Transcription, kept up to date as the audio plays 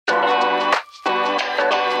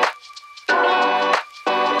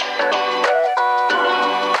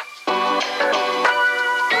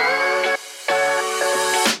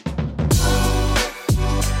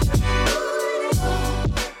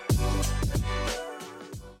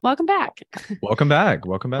Welcome back. Welcome back.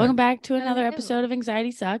 Welcome back. Welcome back to another Hello. episode of Anxiety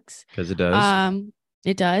Sucks. Because it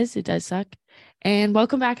does. It does suck. And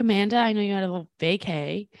welcome back, Amanda. I know you had a little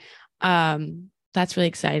vacay. That's really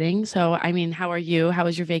exciting. So, I mean, how are you? How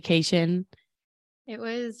was your vacation? It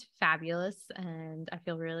was fabulous, and I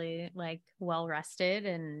feel really well rested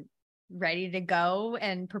and ready to go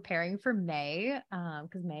and preparing for May.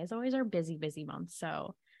 Because May is always our busy month.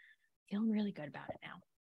 So feeling really good about it now.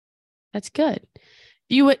 That's good.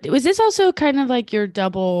 Was this also kind of like your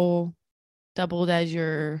doubled as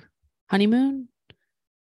your honeymoon?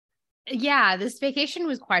 Yeah, this vacation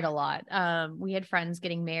was quite a lot. We had friends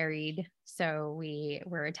getting married, so we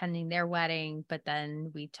were attending their wedding, but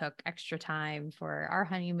then we took extra time for our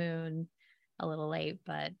honeymoon, a little late,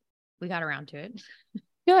 but we got around to it.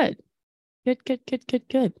 Good.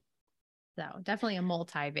 Good. So definitely a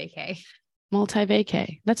multi-vacay.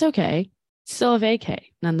 Multi-vacay. That's okay. Still a vacay,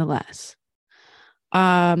 nonetheless.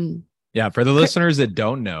 Yeah, for the listeners that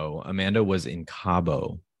don't know, Amanda was in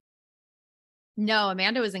Cabo. No,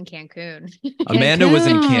 Amanda was in Cancun. Amanda was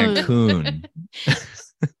in Cancun.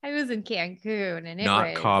 I was in Cancun, and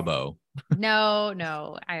Not Cabo.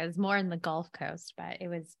 No. I was more in the Gulf Coast, but it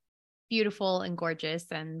was beautiful and gorgeous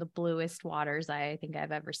and the bluest waters I think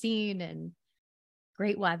I've ever seen, and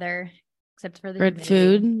great weather, except for the great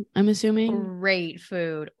humidity. food, I'm assuming. Great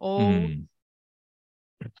food.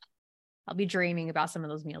 I'll be dreaming about some of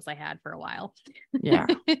those meals I had for a while. Yeah,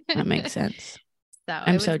 that makes sense. So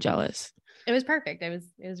I'm so jealous. It was perfect. It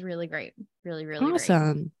was really great. Really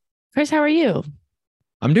Awesome. great. Chris, how are you?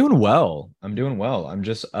 I'm doing well. I'm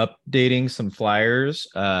just updating some flyers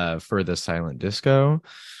for the Silent Disco.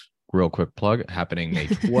 Real quick plug, happening May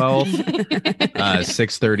 12th,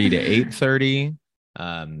 6:30 to 8:30.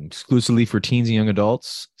 Exclusively for teens and young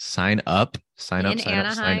adults. Sign up. Sign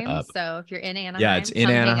up. So if you're in Anaheim, yeah, it's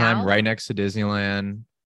in Anaheim, right next to Disneyland.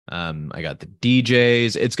 I got the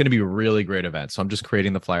DJs. It's going to be a really great event. So I'm just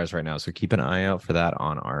creating the flyers right now. So keep an eye out for that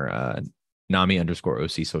on our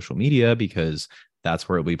Nami_OC social media, because that's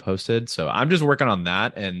where it'll be posted. So I'm just working on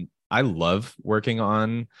that, and I love working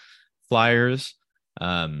on flyers.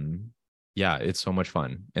 Yeah, it's so much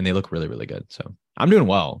fun, and they look really, really good. So I'm doing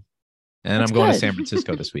well. And That's I'm going good. to San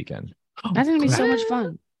Francisco this weekend. That's going to be so much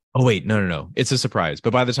fun. Oh, wait, no. It's a surprise.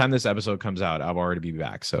 But by the time this episode comes out, I'll already be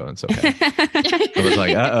back. So it's okay. I was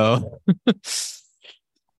like, uh-oh. That's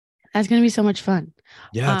going to be so much fun.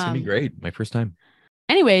 Yeah, it's going to be great. My first time.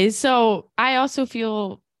 Anyways, so I also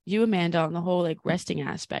feel you, Amanda, on the whole resting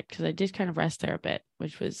aspect, because I did kind of rest there a bit,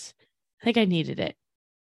 which was, I think I needed it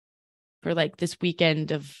for this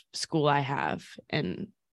weekend of school I have, and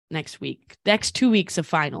next 2 weeks of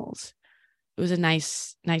finals. It was a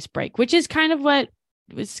nice break, which is kind of what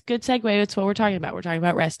was a good segue. It's what we're talking about. We're talking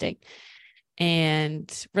about resting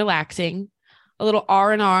and relaxing, a little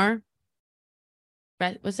R&R.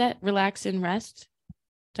 Was that relax and rest? Is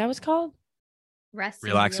that what's called? Relax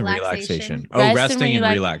and relaxation. Resting and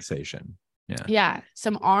relaxation. Yeah.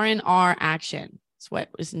 Some R&R action is what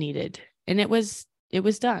was needed. And it was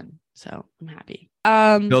done. So I'm happy.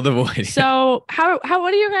 Fill the void. So what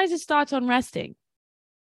are your guys' thoughts on resting?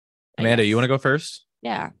 Amanda, you want to go first?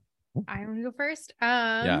 Yeah. I want to go first.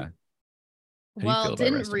 Yeah. Well,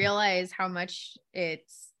 didn't realize how much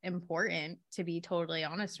it's important, to be totally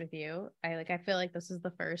honest with you. I feel like this is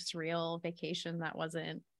the first real vacation that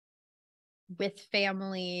wasn't with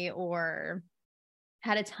family or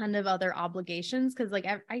had a ton of other obligations, because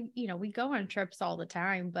I we go on trips all the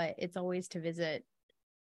time, but it's always to visit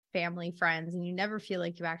family, friends, and you never feel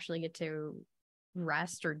like you actually get to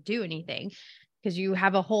rest or do anything, because you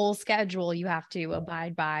have a whole schedule you have to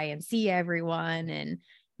abide by and see everyone and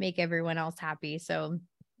make everyone else happy. So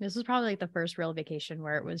this was probably the first real vacation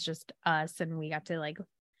where it was just us, and we got to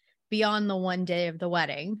beyond the one day of the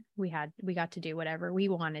wedding, we got to do whatever we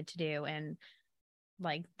wanted to do. And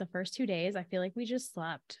the first 2 days, I feel like we just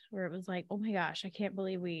slept, where it was oh my gosh, I can't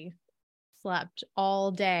believe we slept all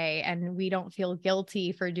day, and we don't feel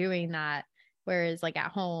guilty for doing that. Whereas at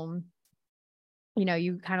home,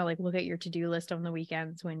 you kind of look at your to-do list on the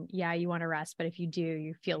weekends when, you want to rest, but if you do,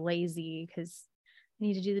 you feel lazy because I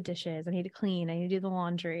need to do the dishes, I need to clean, I need to do the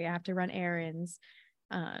laundry, I have to run errands.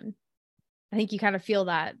 I think you kind of feel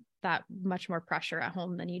that much more pressure at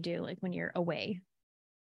home than you do when you're away.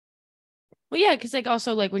 Well, yeah, because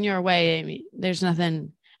also when you're away, I mean, there's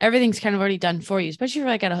nothing, everything's kind of already done for you, especially if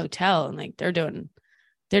you're at a hotel and they're doing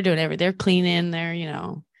everything. They're cleaning,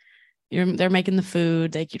 they're making the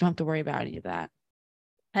food. You don't have to worry about any of that.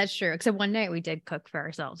 That's true. Except one night we did cook for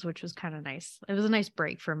ourselves, which was kind of nice. It was a nice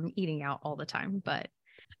break from eating out all the time, but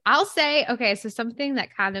I'll say, okay, so something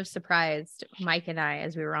that kind of surprised Mike and I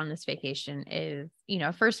as we were on this vacation is,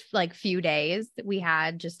 first like few days we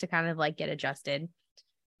had just to kind of like get adjusted.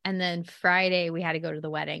 And then Friday we had to go to the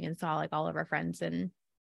wedding and saw like all of our friends and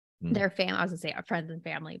their family. I was gonna say our friends and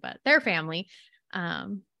family, but their family.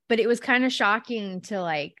 But it was kind of shocking to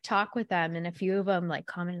like talk with them. And a few of them like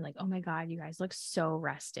commented like, oh my God, you guys look so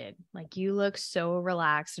rested. Like you look so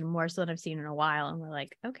relaxed and more so than I've seen in a while. And we're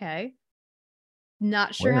like, okay.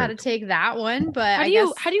 Not sure how to take that one, but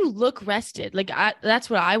how do you look rested? Like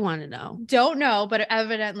that's what I want to know. Don't know, but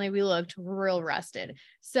evidently we looked real rested.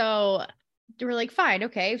 So we're like, fine,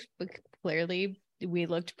 okay. Clearly we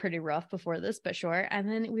looked pretty rough before this, but sure. And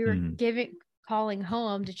then we were calling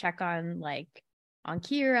home to check on like on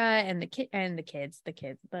Kira and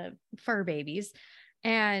the fur babies,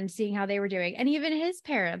 and seeing how they were doing. And even his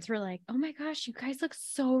parents were like, oh my gosh, you guys look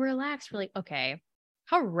so relaxed. We're like, okay.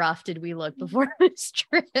 How rough did we look before this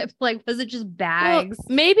trip? Like, was it just bags? Well,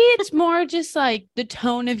 maybe it's more just like the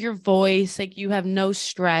tone of your voice. Like you have no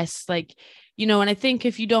stress, like, and I think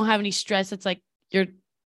if you don't have any stress, it's like you're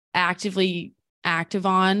actively active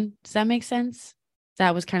on. Does that make sense?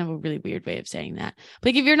 That was kind of a really weird way of saying that. But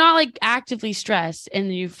like if you're not like actively stressed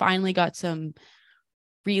and you finally got some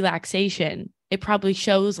relaxation, it probably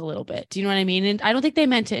shows a little bit. Do you know what I mean? And I don't think they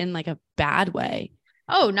meant it in like a bad way.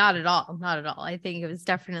 Oh, not at all. Not at all. I think it was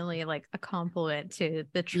definitely like a compliment to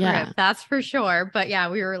the trip. Yeah. That's for sure. But yeah,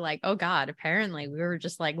 we were like, oh God, apparently we were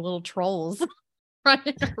just like little trolls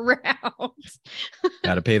running around.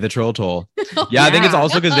 Got to pay the troll toll. Yeah, I think it's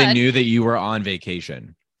also because they knew that you were on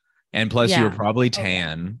vacation. And plus you were probably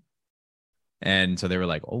tan. And so they were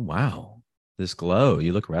like, oh, wow, this glow.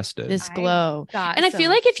 You look rested. This glow. And I feel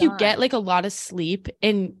like if you get like a lot of sleep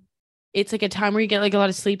and it's like a time where you get like a lot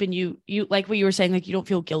of sleep and you like what you were saying, like you don't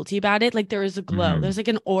feel guilty about it. Like there is a glow. There's like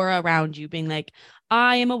an aura around you being like,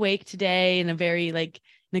 I am awake today in a very like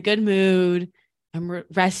in a good mood. I'm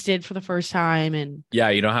rested for the first time. And yeah,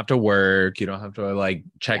 you don't have to work. You don't have to like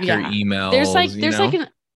check your emails. There's like an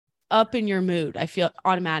up in your mood. I feel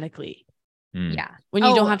automatically. Yeah. When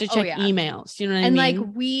you don't have to check emails. You know what I mean? And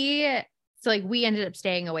like we ended up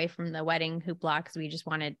staying away from the wedding hoopla because we just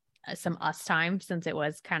wanted some us time since it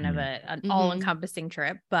was kind of an all-encompassing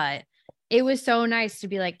trip. But it was so nice to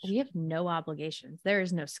be like, we have no obligations. There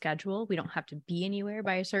is no schedule. We don't have to be anywhere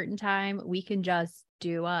by a certain time. We can just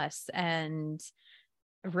do us and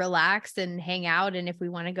relax and hang out. And if we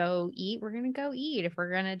want to go eat, we're going to go eat. If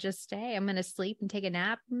we're going to just stay, I'm going to sleep and take a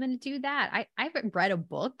nap, I'm going to do that. I haven't read a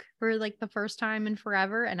book for like the first time in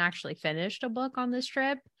forever and actually finished a book on this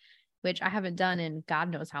trip, which I haven't done in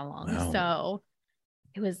God knows how long. Wow. So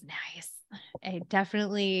it was nice.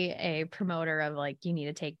 Definitely a promoter of like, you need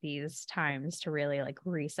to take these times to really like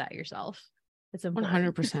reset yourself. It's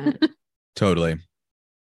important. 100%. Totally.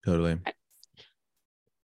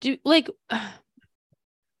 Do like,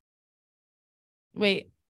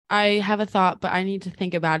 wait, I have a thought, but I need to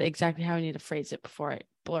think about exactly how I need to phrase it before it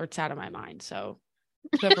blurts out of my mind. So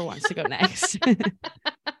whoever wants to go next.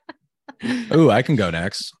 Oh, I can go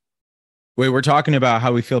next. Wait, we're talking about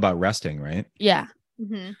how we feel about resting, right? Yeah.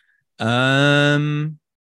 Mm-hmm.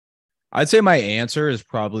 I'd say my answer has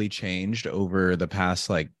probably changed over the past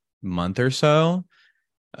like month or so.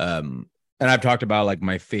 And I've talked about like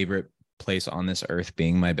my favorite place on this earth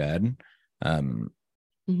being my bed.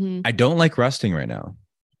 I don't like resting right now.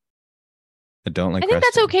 I think resting.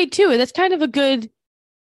 That's okay too. That's kind of a good,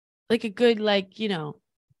 argument.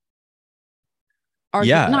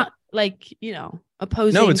 Yeah. Not like,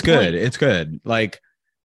 opposing. No, it's point. good. It's good. Like,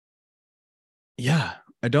 yeah,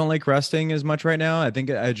 I don't like resting as much right now. I think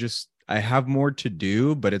I have more to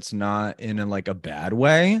do, but it's not in a bad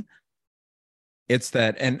way. It's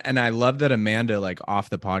that, and I love that Amanda, like off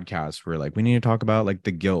the podcast, we're like, we need to talk about like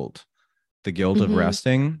the guilt of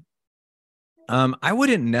resting. I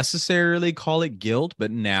wouldn't necessarily call it guilt, but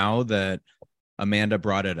now that Amanda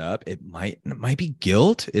brought it up, it might be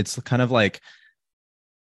guilt. It's kind of like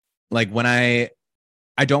when I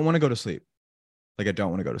don't want to go to sleep. Like I don't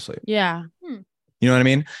want to go to sleep. Yeah. You know what I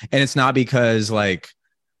mean? And it's not because like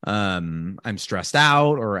I'm stressed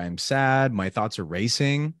out or I'm sad. My thoughts are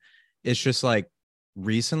racing. It's just like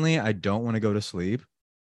recently I don't want to go to sleep.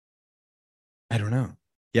 I don't know.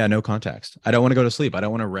 Yeah, no context. I don't want to go to sleep. I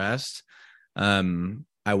don't want to rest. I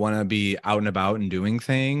want to be out and about and doing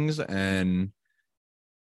things. And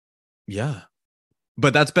yeah.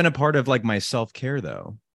 But that's been a part of like my self-care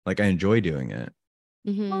though. Like I enjoy doing it.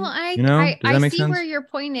 Well, I see sense? where your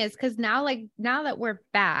point is, because now that we're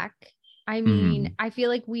back, I mean, I feel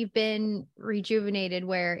like we've been rejuvenated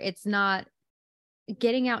where it's not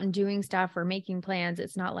getting out and doing stuff or making plans.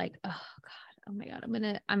 It's not like, oh God, oh my God,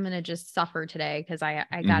 I'm gonna just suffer today because I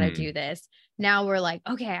gotta do this. Now we're like,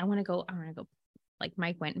 okay, I want to go. Like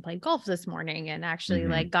Mike went and played golf this morning and actually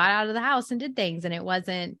like got out of the house and did things. And it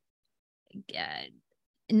wasn't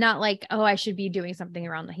not like, oh, I should be doing something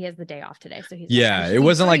around. He has the day off today. So he's it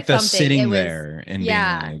wasn't like the sitting there and being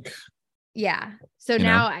like, yeah. So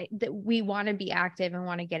now we want to be active and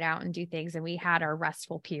want to get out and do things. And we had our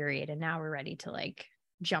restful period and now we're ready to like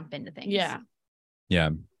jump into things. Yeah.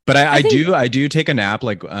 Yeah. But I do take a nap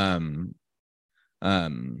like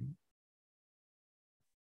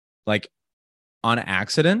on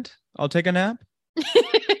accident. I'll take a nap.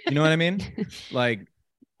 You know what I mean? Like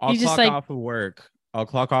I'll clock off of work. I'll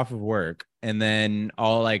clock off of work and then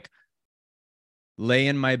I'll like lay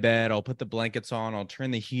in my bed. I'll put the blankets on. I'll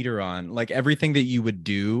turn the heater on, like everything that you would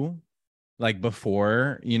do like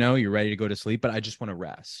before, you're ready to go to sleep, but I just want to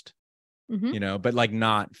rest, but like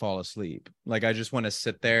not fall asleep. Like I just want to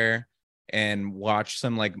sit there and watch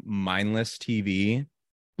some like mindless TV,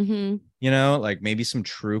 like maybe some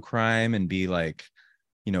true crime and be like,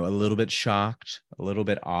 a little bit shocked, a little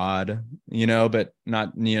bit odd, but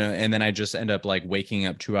not, and then I just end up like waking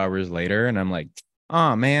up 2 hours later and I'm like,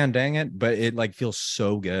 oh man, dang it. But it like feels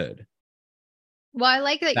so good. Well, I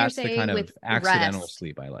like that That's you're saying the kind with of accidental rest,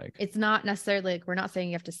 sleep I like. It's not necessarily like, we're not saying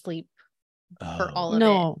you have to sleep for all of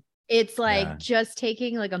it. It's like just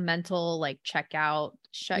taking like a mental like check out,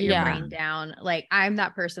 shut your brain down. Like I'm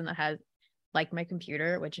that person that has like my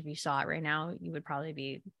computer, which if you saw it right now, you would probably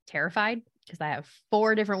be terrified because I have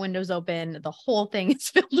 4 different windows open. The whole thing is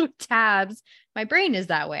filled with tabs. My brain is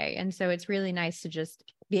that way. And so it's really nice to just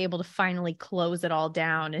be able to finally close it all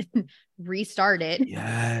down and restart it.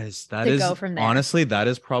 Yes, that is go from there. Honestly, that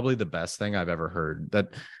is probably the best thing I've ever heard. That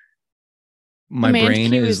my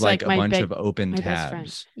brain is like a bunch of open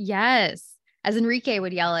tabs. Yes. As Enrique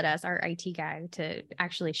would yell at us, our IT guy, to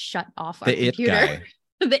actually shut off our computer.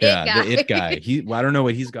 The it guy. I don't know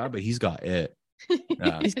what he's got, but he's got it.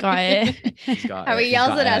 He's got it. How he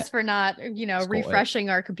yells at us for not,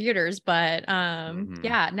 refreshing our computers. But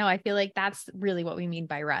I feel like that's really what we mean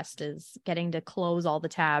by rest, is getting to close all the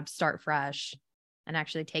tabs, start fresh, and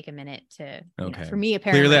actually take a minute to, for me,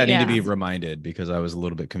 apparently. Clearly I need to be reminded because I was a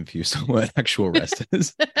little bit confused on what actual rest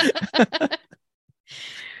is.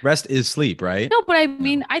 Rest is sleep, right? No, but I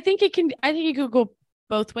mean, I think it could go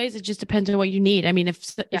both ways. It just depends on what you need. I mean, if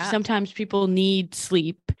sometimes people need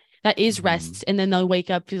sleep, that is rest, and then they'll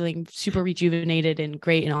wake up feeling super rejuvenated and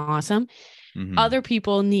great and awesome. Other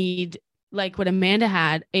people need, like what Amanda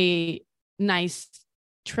had, a nice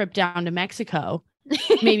trip down to Mexico.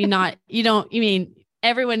 Maybe not,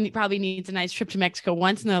 everyone probably needs a nice trip to Mexico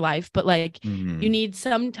once in their life, but like you need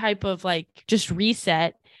some type of like just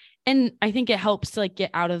reset. And I think it helps to like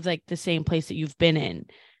get out of like the same place that you've been in.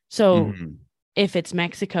 So if it's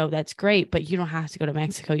Mexico, that's great, but you don't have to go to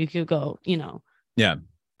Mexico. You could go,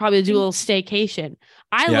 probably do a little staycation.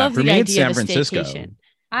 I love the idea of a staycation.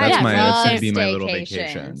 That's going to be my little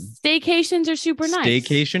vacation. Staycations are super nice.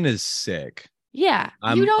 Staycation is sick. Yeah.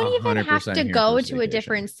 You don't even have to go to a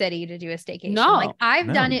different city to do a staycation. No. Like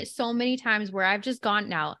I've done it so many times where I've just gone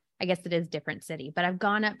now. I guess it is different city, but I've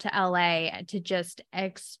gone up to LA to just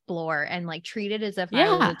explore and like treat it as if I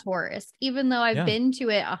was a tourist, even though I've been to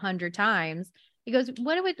it 100 times. He goes,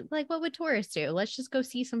 what would tourists do? Let's just go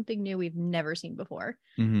see something new we've never seen before.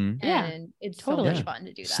 And it's totally so much fun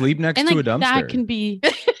to do that. Sleep next to a dumpster. That can be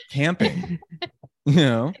camping,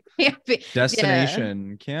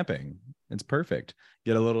 destination camping. It's perfect.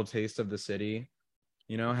 Get a little taste of the city,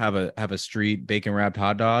 have a street bacon wrapped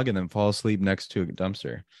hot dog and then fall asleep next to a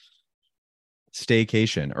dumpster.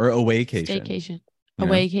 Staycation or awaycation.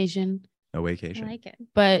 Awaycation. A vacation. I like it.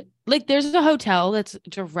 But like there's a hotel that's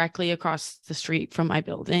directly across the street from my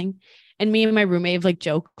building. And me and my roommate have like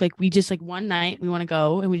joked, like we just like one night we want to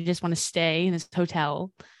go and we just want to stay in this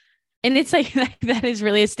hotel. And it's like that is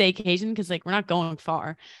really a staycation because like we're not going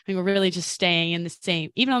far. I mean, we're really just staying in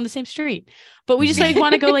even on the same street. But we just like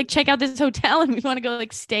want to go like check out this hotel and we want to go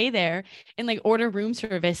like stay there and like order room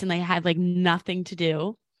service, and they had like nothing to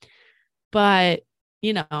do. But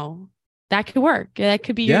that could work. That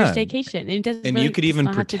could be your staycation. It doesn't. And you could even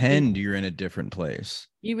pretend you're in a different place.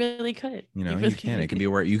 You really could. You can. It can be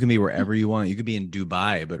wherever you want. You could be in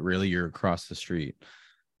Dubai, but really you're across the street.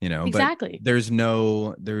 Exactly. But there's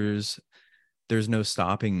no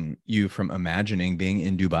stopping you from imagining being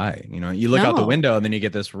in Dubai. You look out the window and then you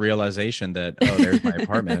get this realization that, oh, there's my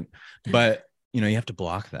apartment. But you have to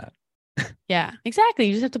block that. Yeah, exactly.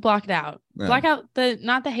 You just have to block it out. Yeah. Block out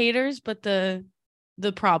not the haters, but the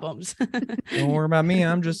problems. Don't worry about me.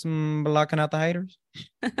 I'm just blocking out the haters.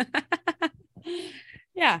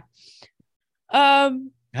 Yeah.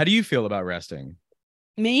 How do you feel about resting?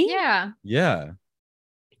 Me? Yeah.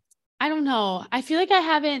 I don't know. I feel like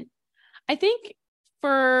I think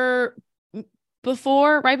right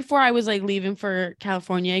before I was like leaving for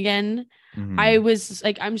California again, I was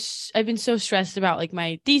like, I've been so stressed about like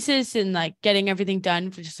my thesis and like getting everything done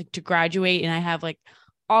for just like to graduate. And I have like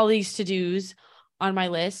all these to-dos on my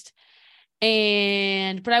list.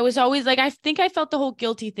 But I was always like, I think I felt the whole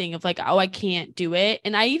guilty thing of like, oh, I can't do it.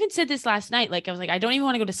 And I even said this last night, like, I was like, I don't even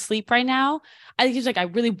want to go to sleep right now. I think it's like, I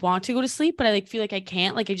really want to go to sleep, but I like feel like I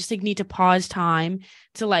can't, like, I just like need to pause time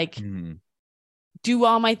to like do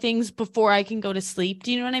all my things before I can go to sleep.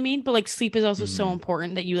 Do you know what I mean? But like sleep is also so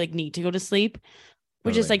important that you like need to go to sleep,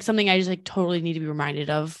 which is like something I just like totally need to be reminded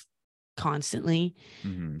of constantly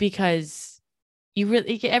because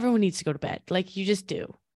everyone needs to go to bed. Like you just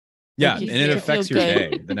do. Yeah, and it affects your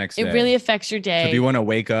day the next day. It really affects your day. So if you want to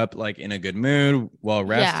wake up like in a good mood, well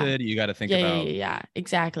rested, you got to think about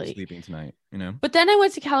exactly sleeping tonight, you know? But then I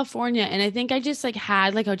went to California and I think I just like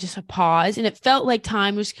had like just a pause and it felt like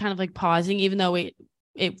time was kind of like pausing, even though it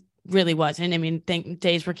really wasn't. I mean,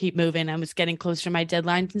 days were keep moving. I was getting closer to my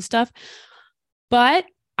deadlines and stuff. But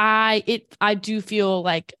I do feel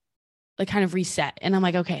like kind of reset. And I'm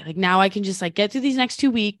like, okay, like now I can just like get through these next 2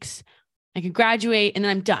 weeks. I can graduate and then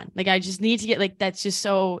I'm done. Like, I just need to get like, that's just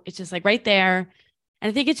it's just like right there. And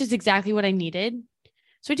I think it's just exactly what I needed.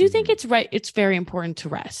 So I do think it's right. It's very important to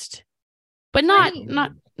rest, but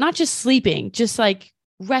not just sleeping, just like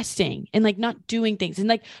resting and like not doing things and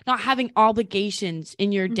like not having obligations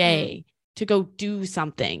in your day to go do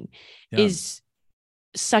something is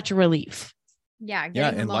such a relief. Yeah.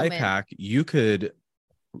 And life hack, you could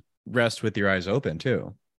rest with your eyes open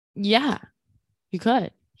too. Yeah, you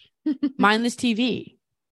could. Mindless TV.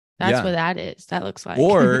 That's what that is. That looks like.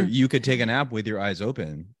 Or you could take a nap with your eyes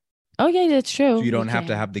open. Oh yeah, that's true. So you don't have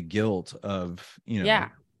to have the guilt of,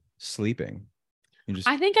 sleeping.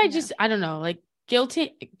 I think I don't know, like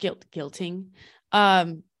guilting.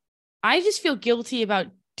 I just feel guilty about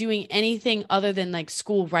doing anything other than like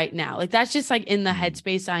school right now. Like that's just like in the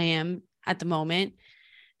headspace I am at the moment,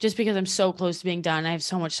 just because I'm so close to being done. I have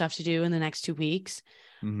so much stuff to do in the next 2 weeks,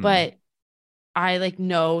 but I like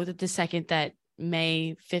know that the second that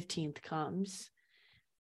May 15th comes,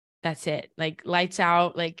 that's it. Like lights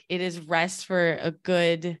out, like it is rest for a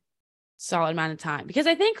good solid amount of time. Because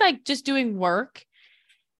I think like just doing work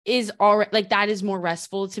is already like that is more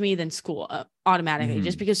restful to me than school automatically,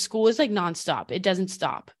 just because school is like nonstop. It doesn't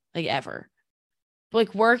stop like ever. But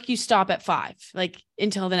like work, you stop at 5, like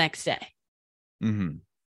until the next day.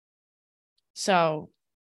 So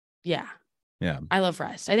yeah. Yeah. I love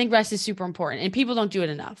rest. I think rest is super important and people don't do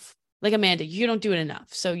it enough. Like Amanda, you don't do it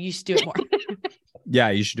enough. So you should do it more. Yeah,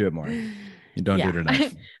 you should do it more. You don't do it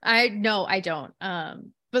enough. I don't.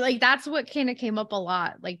 But like that's what kind of came up a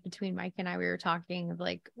lot. Like between Mike and I, we were talking of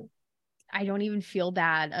like, I don't even feel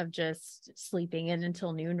bad of just sleeping in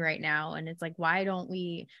until noon right now. And it's like, why don't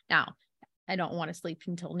we now? I don't want to sleep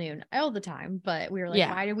until noon all the time, but we were like,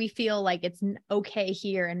 why do we feel like it's okay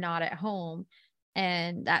here and not at home?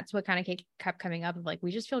 And that's what kind of kept coming up of like,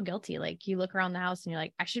 we just feel guilty. Like you look around the house and you're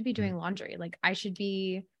like, I should be doing laundry. Like I should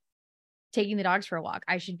be taking the dogs for a walk.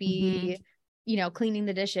 I should be, cleaning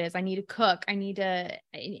the dishes. I need to cook. And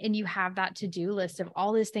you have that to-do list of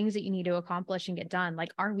all these things that you need to accomplish and get done.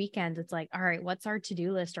 Like our weekends, it's like, all right, what's our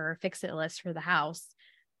to-do list or our fix-it list for the house?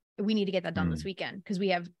 We need to get that done this weekend because we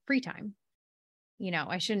have free time.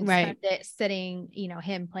 I shouldn't spend it sitting,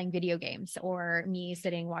 him playing video games or me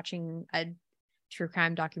sitting watching a true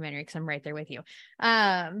crime documentary because I'm right there with you.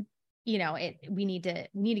 We need to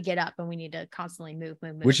get up and we need to constantly move.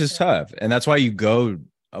 Which is tough. And that's why you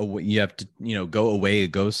have to, go away,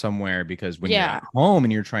 go somewhere, because when you're at home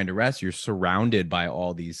and you're trying to rest, you're surrounded by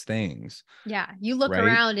all these things. Yeah. You look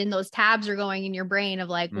around and those tabs are going in your brain of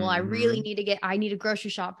like, well, I really need I need a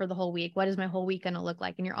grocery shop for the whole week. What is my whole week going to look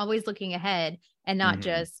like? And you're always looking ahead and not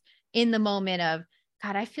just in the moment of,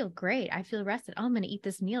 God, I feel great. I feel rested. Oh, I'm going to eat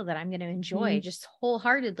this meal that I'm going to enjoy just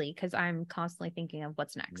wholeheartedly because I'm constantly thinking of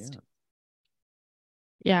what's next.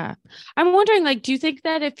 Yeah. I'm wondering, like, do you think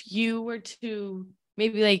that if you were to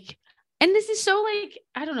maybe like, and this is so like,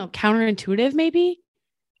 I don't know, counterintuitive maybe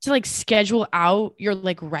to like schedule out your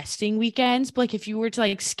like resting weekends, but like if you were to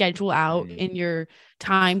like schedule out in your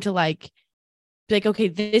time to like, be like, okay,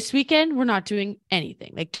 this weekend, we're not doing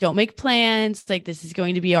anything. Like, don't make plans. Like, this is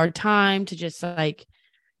going to be our time to just like,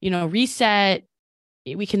 reset.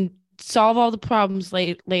 We can solve all the problems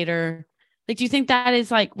later. Like, do you think that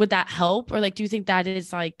is like, would that help? Or like, do you think that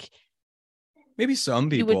is like, maybe some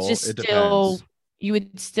people, you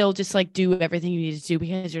would still just like do everything you need to do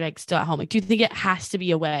because you're like still at home. Like, do you think it has to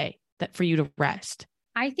be a way that for you to rest?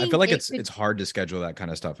 I think I feel like it's hard to schedule that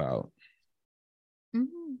kind of stuff out.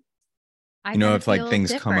 Mm-hmm. If like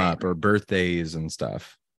things come up or birthdays and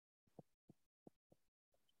stuff.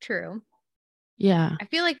 True. Yeah. I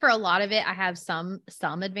feel like for a lot of it, I have some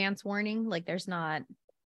advance warning. Like there's not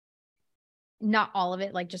all of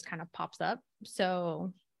it like just kind of pops up.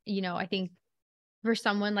 So, I think for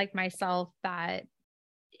someone like myself that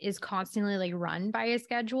is constantly like run by a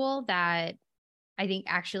schedule, that I think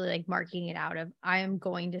actually like marking it out of I am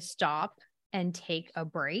going to stop and take a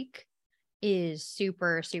break is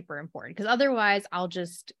super, super important. Because otherwise I'll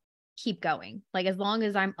just keep going. Like as long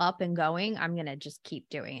as I'm up and going, I'm going to just keep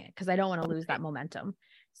doing it because I don't want to lose that momentum.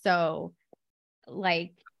 So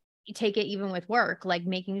like you take it even with work, like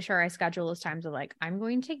making sure I schedule those times of like, I'm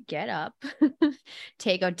going to get up,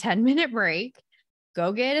 take a 10-minute break,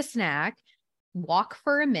 go get a snack, walk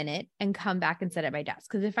for a minute and come back and sit at my desk.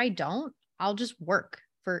 Because if I don't, I'll just work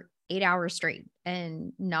for 8 hours straight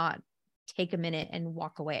and not take a minute and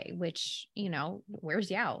walk away, which, wears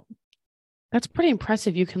you out. That's pretty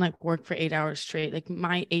impressive. You can like work for 8 hours straight. Like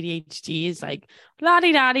my ADHD is like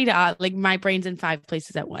la-di-da-di-da. Like my brain's in 5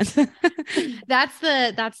 places at once. That's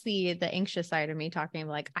the anxious side of me talking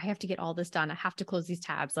like, I have to get all this done. I have to close these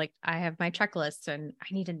tabs. Like I have my checklist and I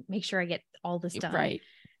need to make sure I get all this done. Right.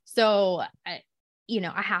 So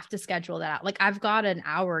I have to schedule that out. Like I've got an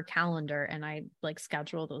hour calendar and I like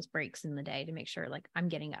schedule those breaks in the day to make sure like I'm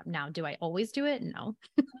getting up. Now, do I always do it? No,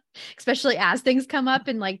 especially as things come up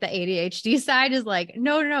and like the ADHD side is like,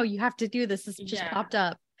 no, you have to do this. This just popped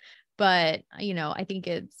up. But, I think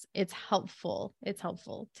it's helpful. It's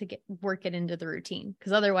helpful to work it into the routine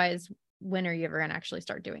because otherwise, when are you ever going to actually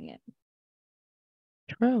start doing it?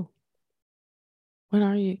 True. When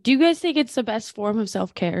are you? Do you guys think it's the best form of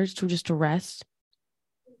self-care is to rest?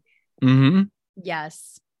 Mm-hmm.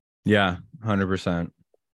 Yes. Yeah, 100%.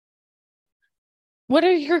 What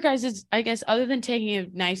are your guys', I guess, other than taking a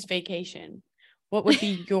nice vacation, what would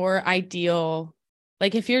be your ideal,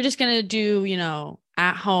 like if you're just going to do,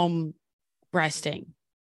 at home resting?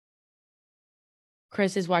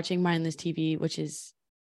 Chris is watching Mindless TV, which is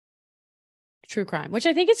true crime, which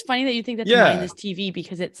I think is funny that you think that's Mindless TV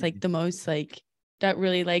because it's like the most like that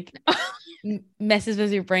really like messes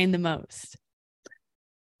with your brain the most.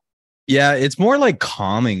 Yeah, it's more like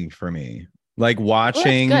calming for me. Like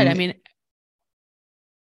watching. Well, that's good. I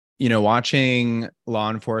mean, watching law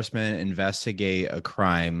enforcement investigate a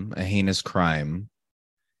heinous crime,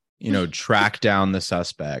 track down the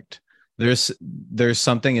suspect. There's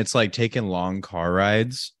something, it's like taking long car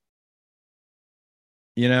rides.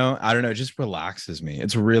 I don't know. It just relaxes me.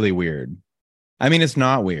 It's really weird. I mean, it's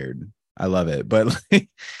not weird. I love it. But like,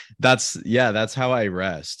 that's how I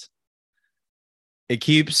rest. It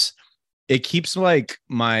keeps like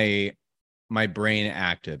my brain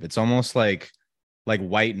active. It's almost like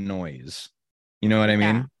white noise. You know what I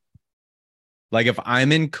mean? Like if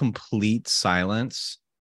I'm in complete silence,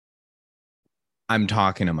 I'm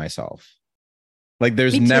talking to myself. Like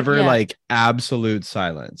there's never like absolute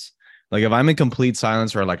silence. Like if I'm in complete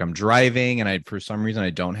silence or like I'm driving and for some reason I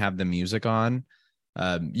don't have the music on,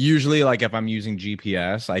 usually like if I'm using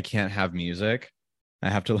GPS, I can't have music. I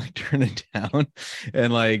have to like turn it down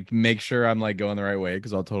and like make sure I'm like going the right way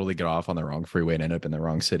because I'll totally get off on the wrong freeway and end up in the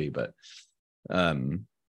wrong city. But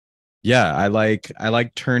I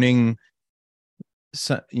like turning,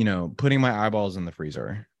 putting my eyeballs in the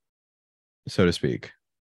freezer, so to speak.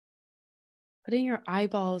 Putting your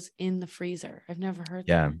eyeballs in the freezer. I've never heard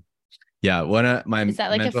that. Yeah. One of my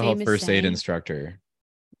mental health first aid instructor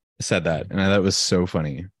said that, and that was so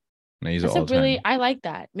funny. And I use it all the time. I like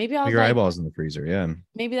that. Maybe I'll put your eyeballs in the freezer. Yeah.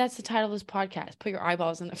 Maybe that's the title of this podcast. Put your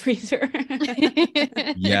eyeballs in the freezer.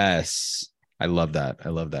 Yes. I love that.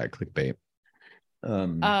 Clickbait.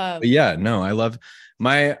 But yeah, no, I love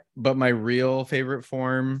my real favorite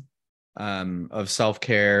form of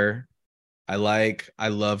self-care. I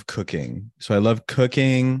love cooking. So I love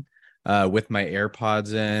cooking with my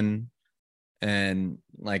AirPods in, and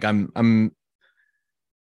like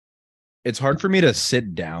it's hard for me to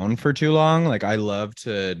sit down for too long. Like I love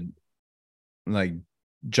to like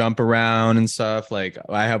jump around and stuff. Like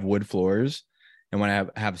I have wood floors, and when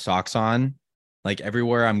I have socks on, like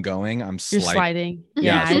everywhere I'm going, I'm sliding.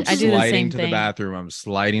 Yeah, so I do the same to the bathroom. I'm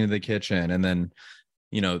sliding to the kitchen, and then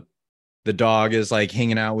the dog is like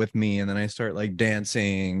hanging out with me, and then I start like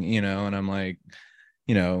dancing, and I'm like,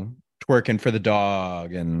 twerking for the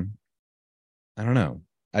dog, and I don't know.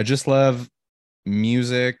 I just love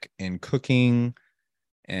music and cooking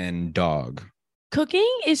and dog. Cooking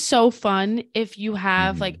is so fun if you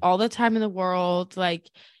have like all the time in the world. Like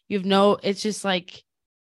it's just like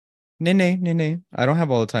Nay. I don't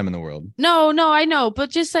have all the time in the world. No, I know. But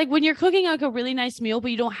just like when you're cooking like a really nice meal,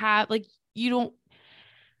 but you don't have like, you don't.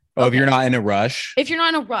 Oh, if you're not in a rush. If you're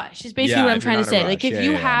not in a rush, is basically what I'm trying to say. Like if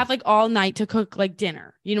you have like all night to cook like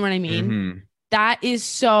dinner, you know what I mean? Mm-hmm. That is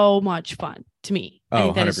so much fun to me. I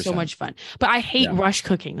think that 100%. Is so much fun. But I hate rush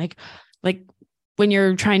cooking. Like when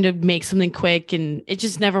you're trying to make something quick and it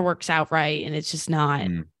just never works out right. And it's just not.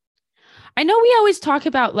 I know we always talk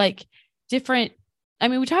about like different. I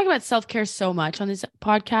mean, we talk about self-care so much on this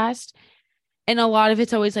podcast. And a lot of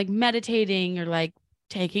it's always like meditating or like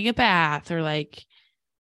taking a bath or like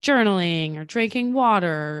journaling or drinking water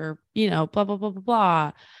or, you know, blah, blah, blah, blah,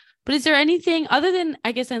 blah. But is there anything other than,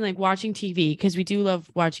 I guess, I'm like watching TV, because we do love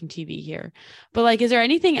watching TV here. But like, is there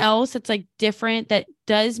anything else that's like different that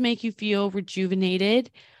does make you feel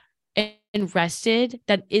rejuvenated and rested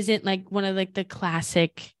that isn't like one of like the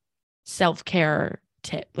classic self-care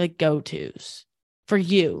tip, like go-tos for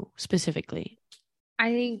you specifically?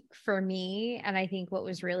 I think for me, and I think what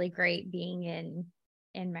was really great being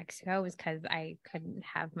in Mexico was because I couldn't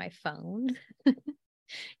have my phone.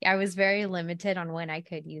 I was very limited on when I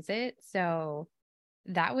could use it. So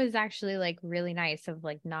that was actually like really nice of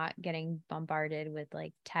like not getting bombarded with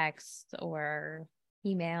like texts or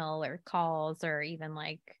email or calls or even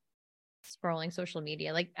like scrolling social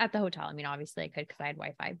media. Like at the hotel, I mean, obviously I could because I had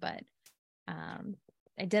Wi-Fi, but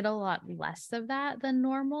I did a lot less of that than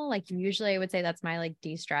normal. Like usually I would say that's my like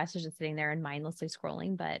de-stress, is just sitting there and mindlessly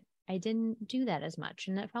scrolling, but I didn't do that as much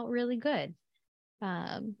and it felt really good.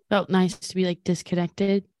 Felt nice to be like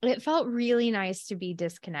disconnected. It felt really nice to be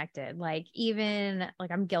disconnected. Like even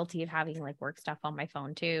like I'm guilty of having like work stuff on my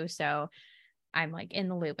phone too. So I'm like in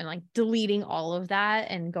the loop and like deleting all of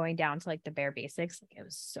that and going down to like the bare basics. Like it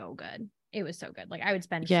was so good. It was so good. Like I would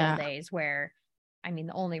spend full days where, I mean,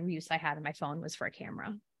 the only use I had on my phone was for a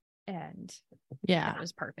camera, and it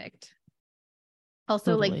was perfect.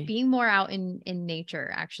 Also, like being more out in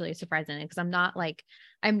nature actually is surprising, because I'm not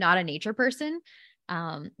a nature person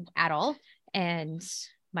at all. And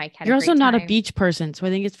Mike had You're also not a beach person, so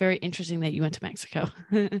I think it's very interesting that you went to Mexico.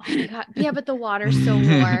 Oh my God. Yeah, but the water's so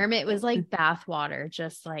warm. It was like bath water,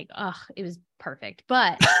 just like, it was perfect.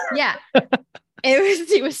 But yeah.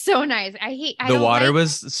 It was so nice. The water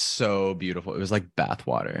was so beautiful. It was like bath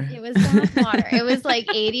water. It was bath water. It was like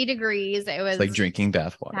 80 degrees. It was like drinking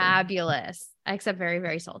bath water. Fabulous, except very,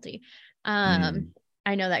 very salty. I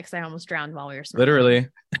know that because I almost drowned while we were snorkeling. Literally.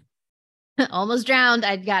 Almost drowned.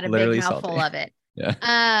 I got a big mouthful of it.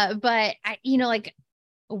 Yeah. But I, you know, like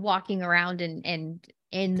walking around and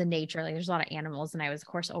in the nature, like there's a lot of animals, and I was of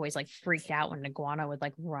course always like freaked out when an iguana would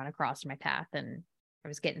like run across my path, and I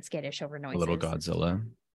was getting skittish over noises. A little Godzilla.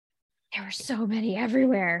 There were so many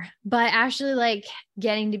everywhere. But actually, like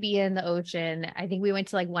getting to be in the ocean, I think we went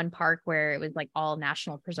to like one park where it was like all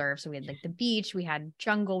national preserves. So we had like the beach, we had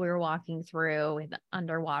jungle we were walking through, with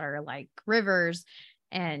underwater like rivers,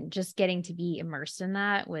 and just getting to be immersed in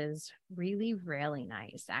that was really, really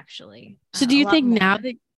nice, actually. So do you think now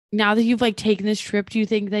that you've like taken this trip, do you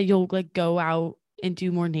think that you'll like go out and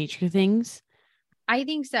do more nature things? I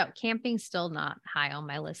think so. Camping's still not high on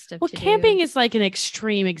my list of camping is like an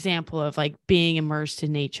extreme example of like being immersed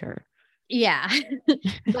in nature. Yeah.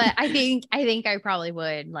 But I think I probably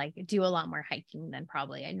would like do a lot more hiking than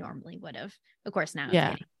probably I normally would have. Of course, now it's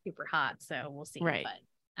getting super hot, so we'll see. Right.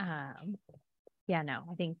 But yeah, no,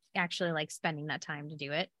 I think actually like spending that time to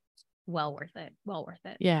do it, well worth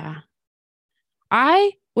it. Yeah.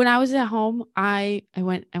 When I was at home, I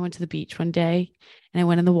went to the beach one day, and I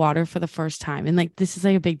went in the water for the first time. And like, this is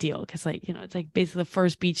like a big deal, because like, you know, it's like basically the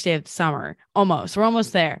first beach day of summer. We're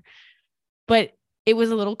almost there, but it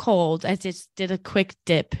was a little cold. I just did a quick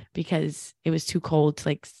dip because it was too cold to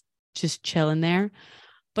like just chill in there,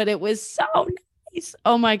 but it was so nice.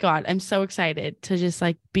 Oh my God. I'm so excited to just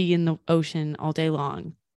like be in the ocean all day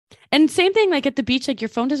long. And same thing, like at the beach, like your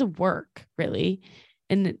phone doesn't work really.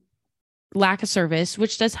 And lack of service,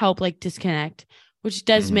 which does help like disconnect, which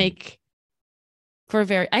does make for a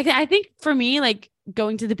very, I think for me, like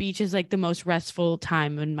going to the beach is like the most restful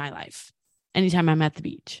time in my life. Anytime I'm at the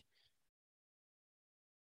beach.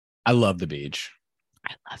 I love the beach.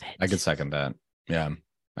 I love it. I could second that. Yeah.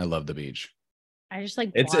 I love the beach. I just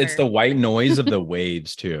like it's the white noise of the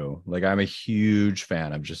waves too. Like I'm a huge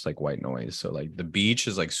fan of just like white noise. So like the beach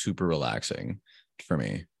is like super relaxing for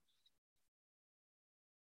me.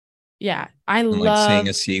 Yeah, I and, love like seeing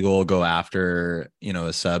a seagull go after, you know,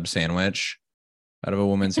 a sub sandwich out of a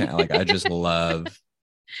woman's hand. Like I just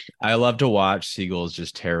I love to watch seagulls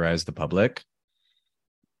just terrorize the public.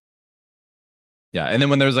 Yeah, and then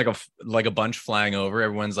when there's like a bunch flying over,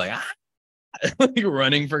 everyone's like, ah, like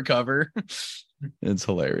running for cover. It's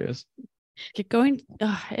hilarious. Get going.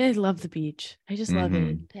 Oh, I love the beach. I just love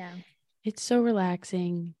it. Yeah. It's so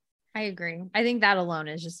relaxing. I agree. I think that alone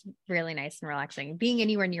is just really nice and relaxing. Being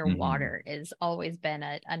anywhere near water has always been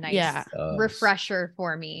a nice refresher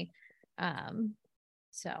for me.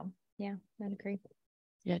 So yeah, I'd agree.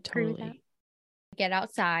 Yeah, totally. Get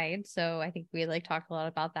outside. So I think we like talked a lot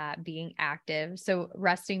about that, being active. So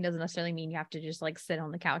resting doesn't necessarily mean you have to just like sit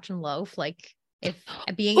on the couch and loaf. Like if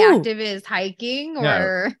being active is hiking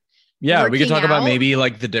or we could talk about maybe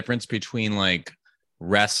like the difference between like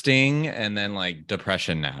resting and then like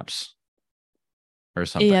depression naps or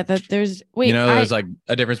something. Yeah, that there's there's like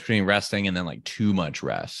a difference between resting and then like too much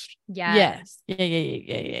rest. Yes.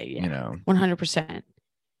 Yeah. 100%. And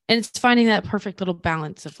it's finding that perfect little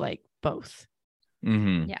balance of like both.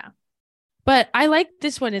 Yeah. But I like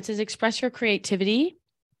this one. It says express your creativity.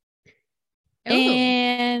 Ooh.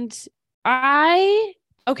 And I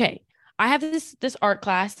have this art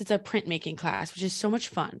class. It's a printmaking class, which is so much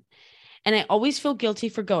fun. And I always feel guilty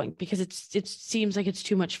for going because it seems like it's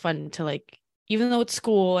too much fun to like, even though it's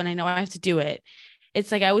school and I know I have to do it,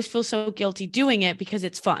 it's like I always feel so guilty doing it because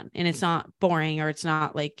it's fun and it's not boring or it's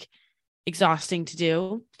not like exhausting to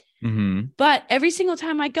do. But every single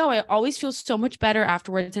time I go, I always feel so much better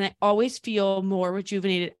afterwards. And I always feel more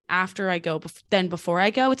rejuvenated after I go than before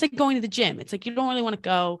I go. It's like going to the gym. It's like you don't really want to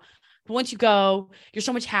go. But once you go, you're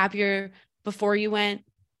so much happier before you went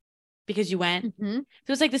because you went. So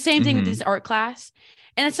it's like the same thing with this art class.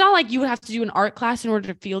 And it's not like you would have to do an art class in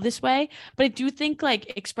order to feel this way. But I do think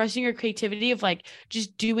like expressing your creativity of like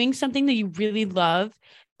just doing something that you really love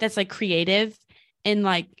that's like creative and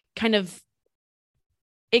like kind of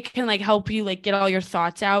it can like help you like get all your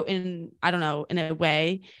thoughts out in, I don't know, in a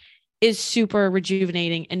way is super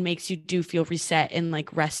rejuvenating and makes you do feel reset and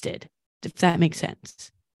like rested, if that makes sense.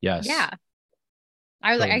 Yes. Yeah.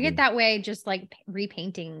 I was like, I get that way just like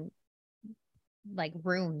repainting like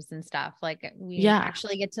rooms and stuff. Like we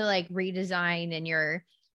actually get to like redesign and you're,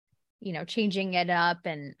 changing it up.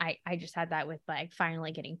 And I just had that with like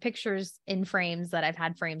finally getting pictures in frames that I've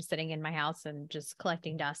had frames sitting in my house and just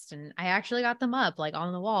collecting dust. And I actually got them up like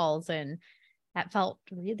on the walls. And that felt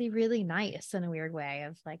really, really nice in a weird way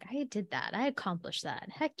of like, I did that. I accomplished that.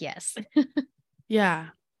 Heck yes. Yeah.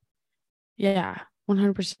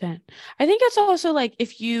 100%. I think it's also like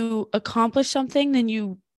if you accomplish something, then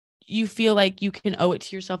you feel like you can owe it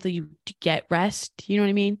to yourself that you get rest. You know what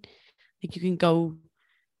I mean? Like you can go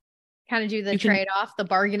kind of do the trade-off, the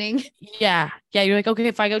bargaining. Yeah. You're like, okay,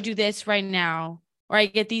 if I go do this right now, or I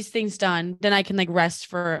get these things done, then I can like rest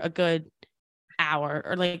for a good hour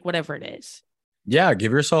or like whatever it is. Yeah.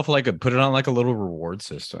 Give yourself put it on like a little reward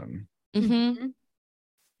system. That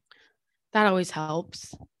always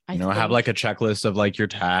helps. Have like a checklist of like your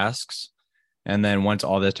tasks. And then once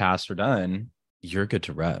all the tasks are done, you're good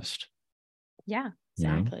to rest. Yeah,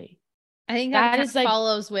 exactly. I think that is like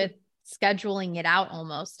follows with scheduling it out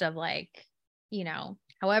almost of like,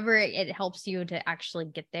 however it helps you to actually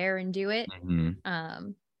get there and do it.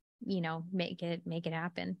 Make it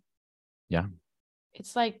happen. Yeah.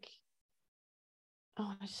 It's like,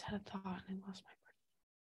 I just had a thought and I lost my brain.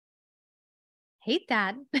 Hate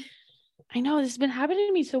that. I know this has been happening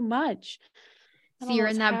to me so much. So you're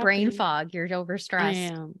in that brain fog. You're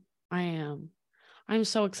overstressed. I am. I'm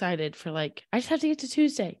so excited for like, I just have to get to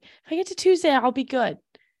Tuesday. If I get to Tuesday, I'll be good.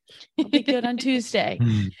 I'll be good on Tuesday.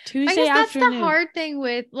 Tuesday afternoon. That's the hard thing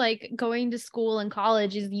with like going to school and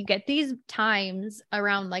college is you get these times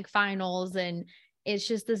around like finals and it's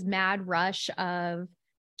just this mad rush of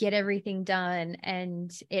get everything done.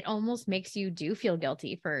 And it almost makes you do feel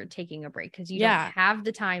guilty for taking a break because you don't have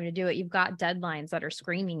the time to do it. You've got deadlines that are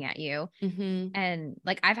screaming at you. And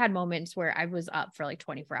like, I've had moments where I was up for like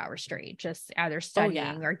 24 hours straight, just either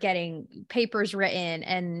studying or getting papers written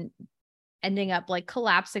and ending up like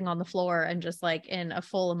collapsing on the floor and just like in a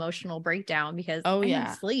full emotional breakdown because I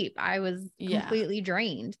didn't sleep. I was completely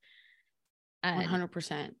drained.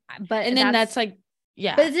 100%. But and then that's like,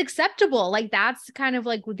 but it's acceptable. Like that's kind of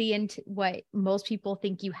like what most people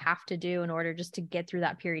think you have to do in order just to get through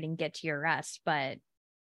that period and get to your rest. But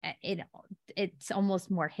it's almost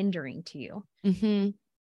more hindering to you.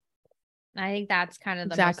 I think that's kind of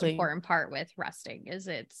the most important part with resting is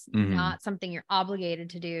it's not something you're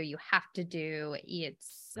obligated to do. You have to do.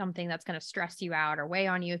 It's something that's going to stress you out or weigh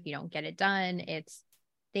on you if you don't get it done. It's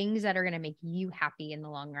things that are going to make you happy in the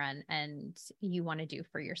long run and you want to do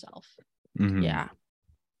for yourself. Yeah.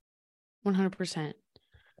 100%.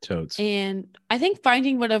 Totes. And I think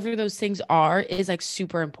finding whatever those things are is like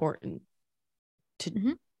super important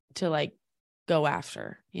to like go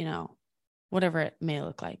after, whatever it may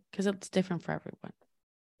look like, because it's different for everyone.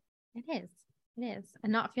 It is.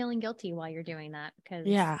 And not feeling guilty while you're doing that, because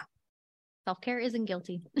self-care isn't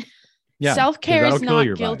guilty. Yeah, self-care is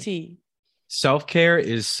not guilty. Self-care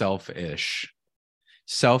is selfish.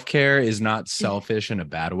 Self-care is not selfish in a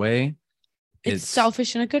bad way. It's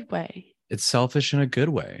selfish in a good way. It's selfish in a good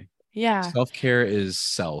way. Yeah. Self-care is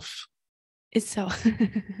self. It's self.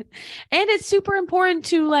 And it's super important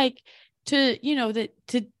to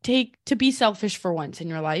to be selfish for once in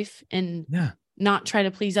your life and not try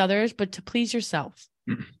to please others, but to please yourself.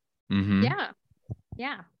 Mm-hmm.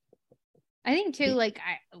 Yeah. I think too, like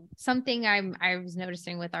I was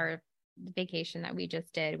noticing with our vacation that we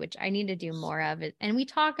just did, which I need to do more of it. And we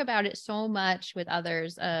talk about it so much with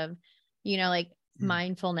others of,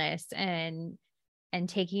 mindfulness and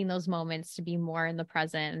taking those moments to be more in the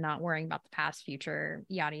present and not worrying about the past, future,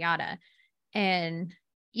 yada, yada. And,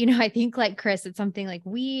 I think like Chris, it's something like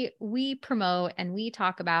we promote and we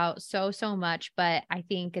talk about so much, but I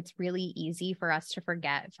think it's really easy for us to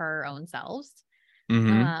forget for our own selves.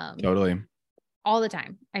 Mm-hmm. Totally. All the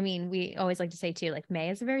time. I mean, we always like to say too, like May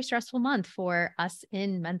is a very stressful month for us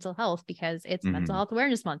in mental health because it's mental health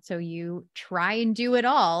awareness month. So you try and do it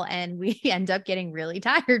all. And we end up getting really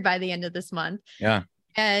tired by the end of this month. Yeah.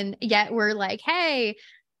 And yet we're like, hey,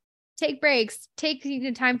 take breaks, take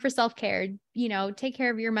time for self-care, take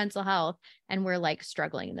care of your mental health. And we're like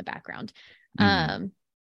struggling in the background. But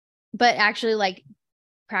actually like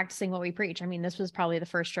practicing what we preach. I mean, this was probably the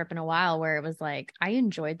first trip in a while where it was like, I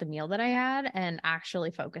enjoyed the meal that I had and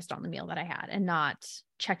actually focused on the meal that I had and not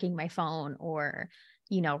checking my phone or,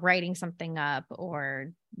 writing something up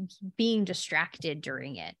or being distracted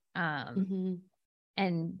during it.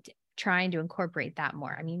 And trying to incorporate that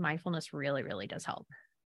more. I mean, mindfulness really, really does help.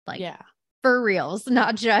 Like for reals,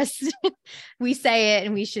 not just we say it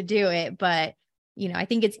and we should do it, but I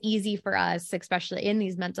think it's easy for us, especially in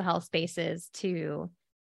these mental health spaces, to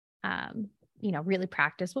really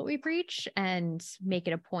practice what we preach and make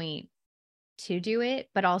it a point to do it.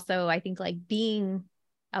 But also I think like being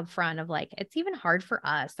upfront of like, it's even hard for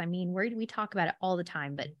us. I mean, we talk about it all the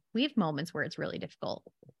time, but we have moments where it's really difficult.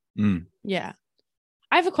 Yeah.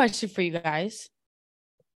 I have a question for you guys.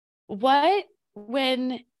 When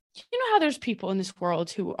how there's people in this world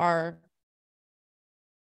who are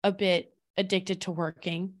a bit addicted to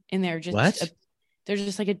working and they're just they're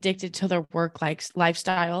just like addicted to their work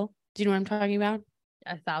lifestyle. Do you know what I'm talking about?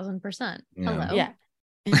 1,000%. Yeah. Hello. Yeah.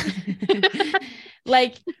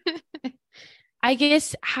 Like, I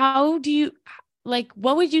guess, how do you, like,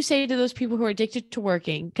 what would you say to those people who are addicted to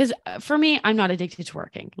working? Because for me, I'm not addicted to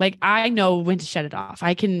working. Like, I know when to shut it off.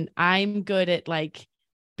 I'm good at like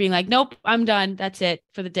being like, nope, I'm done. That's it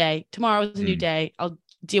for the day. Tomorrow is a new day. I'll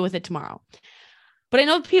deal with it tomorrow. But I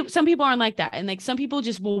know some people aren't like that. And like some people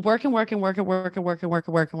just will work and work and work and work and work and work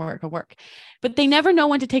and work and work and work. But they never know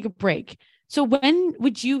when to take a break. So when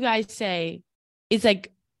would you guys say is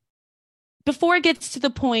like before it gets to the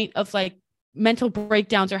point of like mental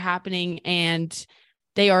breakdowns are happening and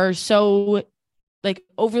they are so like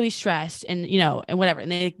overly stressed and and whatever,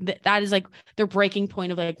 and that is like their breaking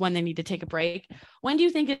point of like when they need to take a break? When do you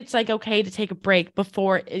think it's like okay to take a break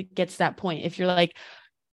before it gets to that point, if you're like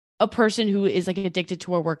a person who is like addicted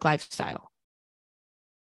to a work lifestyle?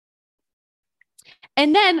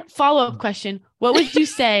 And then follow-up question, what would you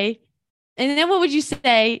say? And then what would you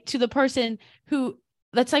say to the person who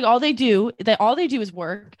that's like all they do is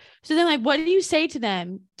work? So then like, what do you say to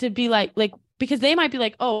them to be like, because they might be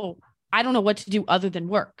like, oh, I don't know what to do other than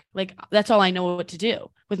work. Like, that's all I know what to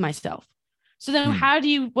do with myself. So then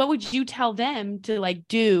what would you tell them to like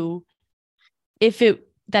do if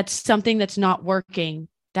that's something that's not working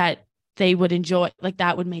that they would enjoy, like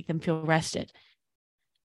that would make them feel rested?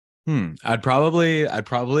 I'd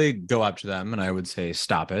probably go up to them and I would say,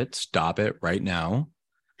 stop it right now.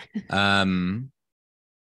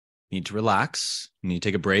 Need to relax. You need to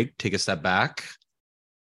take a break, take a step back,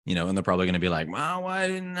 and they're probably going to be like, well, why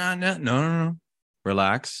didn't I? No.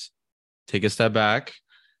 Relax, take a step back,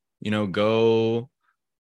 go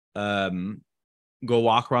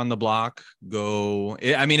walk around the block,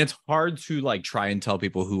 it's hard to like try and tell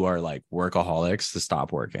people who are like workaholics to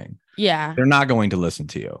stop working. Yeah. They're not going to listen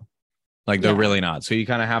to you. Like they're really not. So you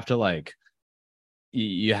kind of have to like,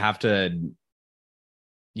 you have to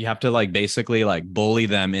like basically like bully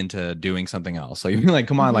them into doing something else. So you're like,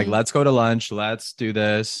 come on, like, let's go to lunch. Let's do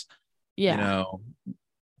this. Yeah.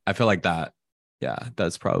 I feel like that. Yeah.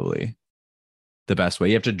 That's probably the best way.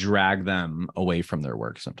 You have to drag them away from their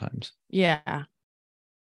work sometimes. Yeah.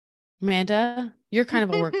 Amanda, you're kind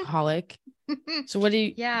of a workaholic. So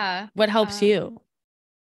what helps you?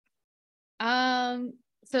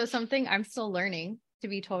 So something I'm still learning, to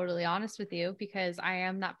be totally honest with you, because I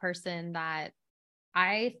am that person that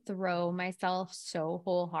I throw myself so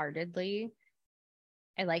wholeheartedly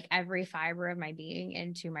and like every fiber of my being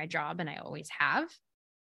into my job, and I always have.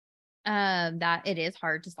 That it is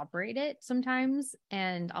hard to separate it sometimes,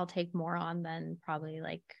 and I'll take more on than probably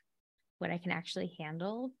like what I can actually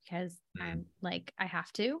handle because I'm like I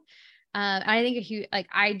have to. I think a huge, like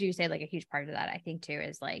I do say like a huge part of that I think too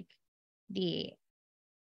is like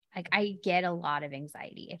I get a lot of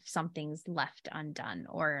anxiety if something's left undone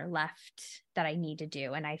or left that I need to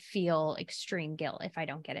do, and I feel extreme guilt if I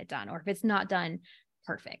don't get it done or if it's not done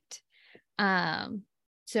perfect.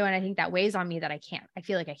 So, and I think that weighs on me that I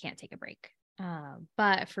feel like I can't take a break.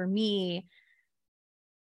 But for me,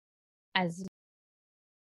 as